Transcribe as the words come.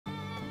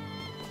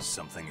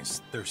Something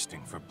is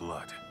thirsting for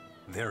blood.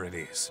 There it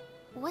is.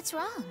 What's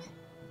wrong?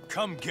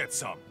 Come get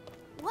some!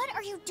 What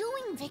are you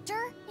doing,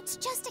 Victor? It's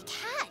just a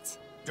cat.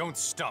 Don't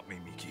stop me,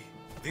 Miki.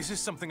 This is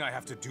something I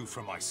have to do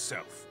for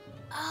myself.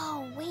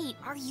 Oh, wait,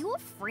 are you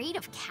afraid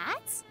of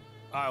cats?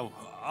 I'll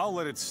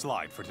let it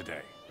slide for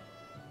today.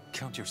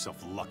 Count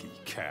yourself lucky,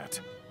 cat.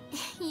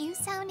 You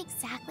sound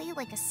exactly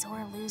like a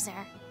sore loser.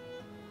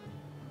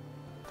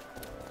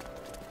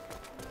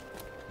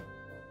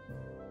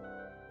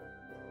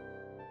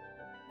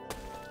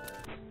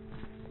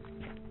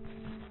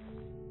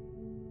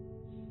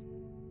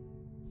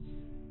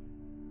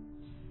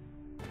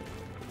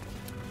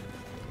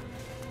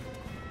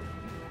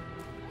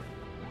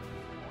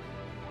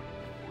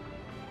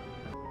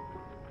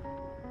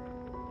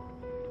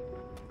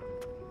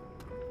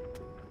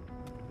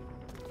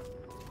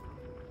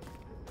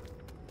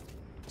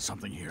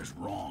 Something here is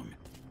wrong.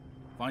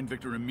 Find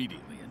Victor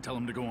immediately and tell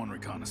him to go on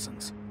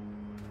reconnaissance.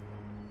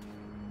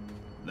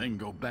 Then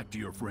go back to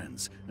your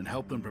friends and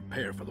help them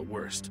prepare for the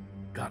worst.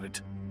 Got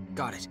it?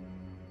 Got it.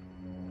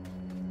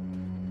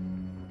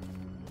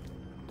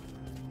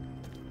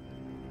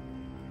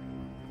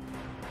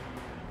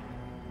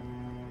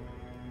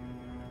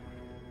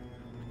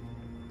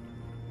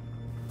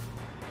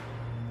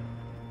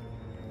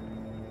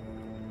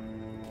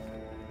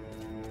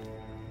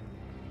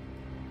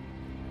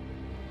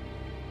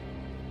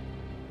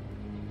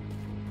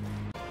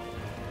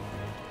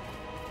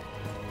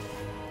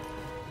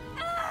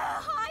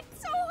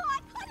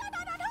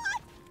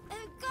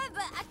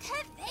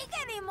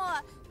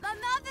 My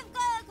mouth is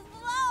gonna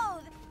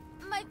explode!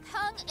 My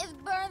tongue is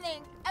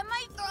burning, and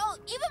my throat,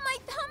 even my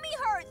tummy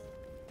hurts!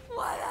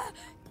 Water!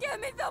 Give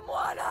me some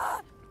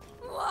water!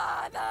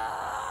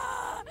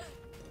 Water!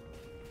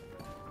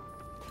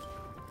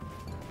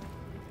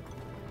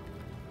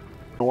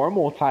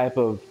 Normal type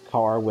of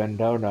car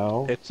window,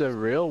 no. It's a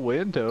real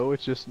window,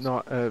 it's just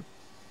not a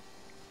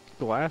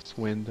glass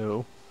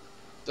window.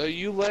 So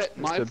you let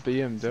my... It's a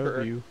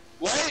BMW.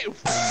 Wait!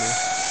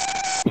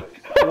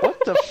 What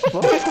the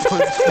fuck was that?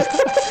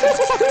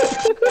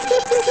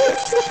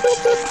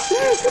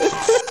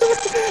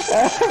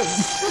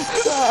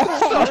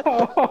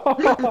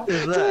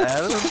 Is that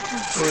Adam?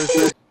 Or is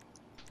it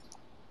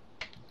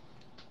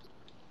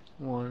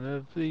one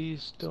of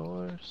these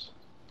doors?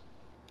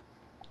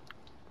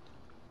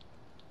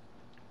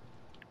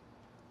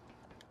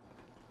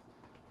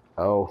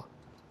 Oh.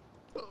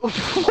 What?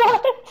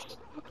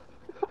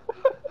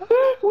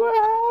 What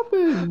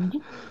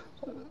happened?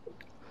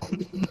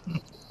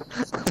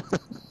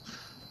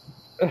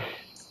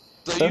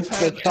 So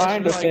They're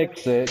trying to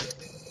fix it.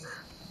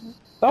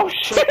 Oh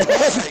shit!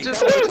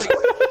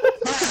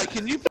 Hi,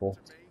 can you...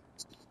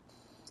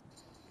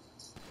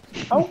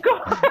 Oh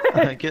god!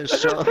 I get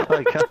shot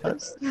by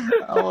guys.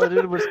 All I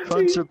did was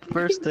punch a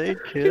first aid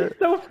kit. He's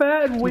so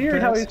fat and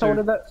weird how he's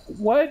holding that.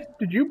 What?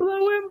 Did you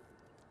blow him?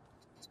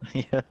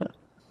 Yeah.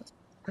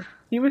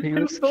 He was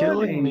too funny.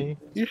 Killing me.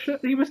 You should.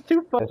 He was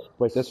too funny.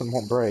 Wait, this one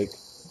won't break.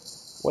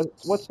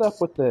 What's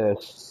up with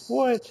this?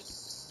 What?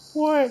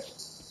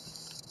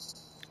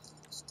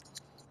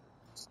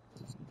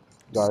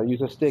 Gotta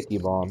use a sticky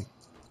bomb.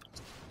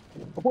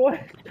 What?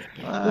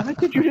 What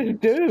did you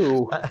just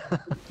do?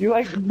 You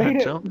like made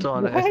it. I jumped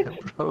on it and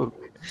it broke.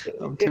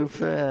 I'm too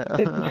fat.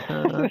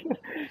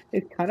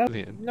 It's kind of.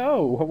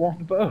 No, I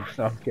want both.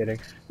 No, I'm kidding.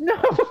 No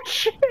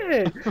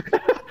shit!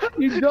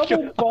 You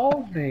double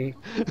balled me.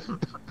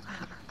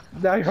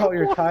 Now all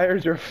your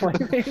tires are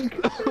flaming.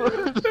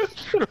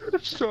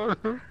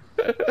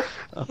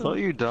 I thought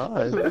you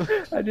died.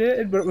 I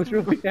did, but it was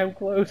really damn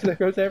close. There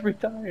goes every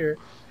tire.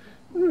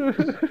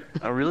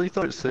 I really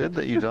thought it said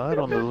that you died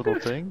on the little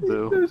thing,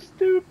 though. So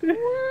stupid.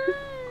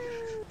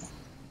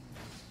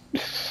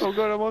 Oh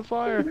god, I'm on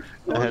fire!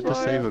 I had to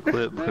save a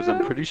clip because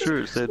I'm pretty sure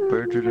it said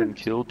Bergerden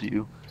killed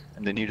you,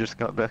 and then you just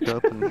got back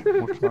up and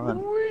were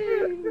fine.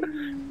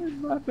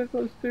 I'm laughing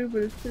so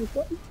stupid, it's too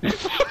funny.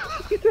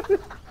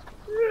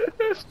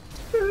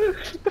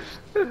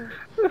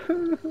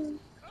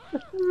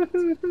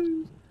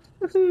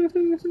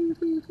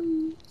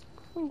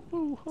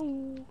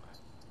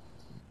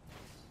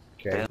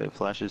 Okay. It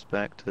flashes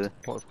back to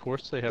well, of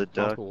course they have the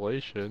duck,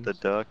 populations. the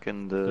duck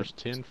and the There's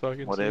 10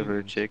 fucking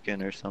whatever scenes.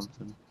 chicken or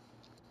something.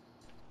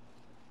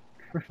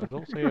 I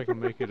don't think I can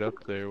make it up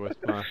there with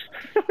my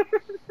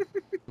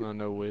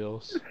no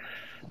wheels.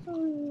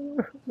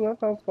 Love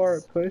how far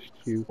it pushed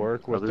you.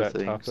 Work with Other that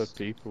things. type of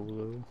people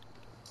though.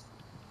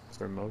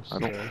 For most I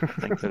don't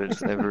think that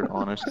it's ever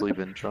honestly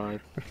been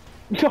tried.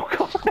 Oh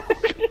god!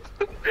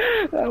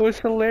 That was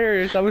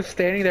hilarious. I was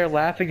standing there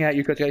laughing at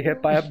you because I got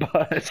hit by a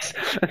bus.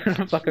 And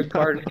then a fucking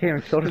car just came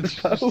and killed us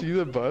both. Did you see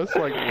the bus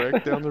like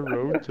wreck down the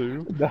road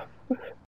too? No.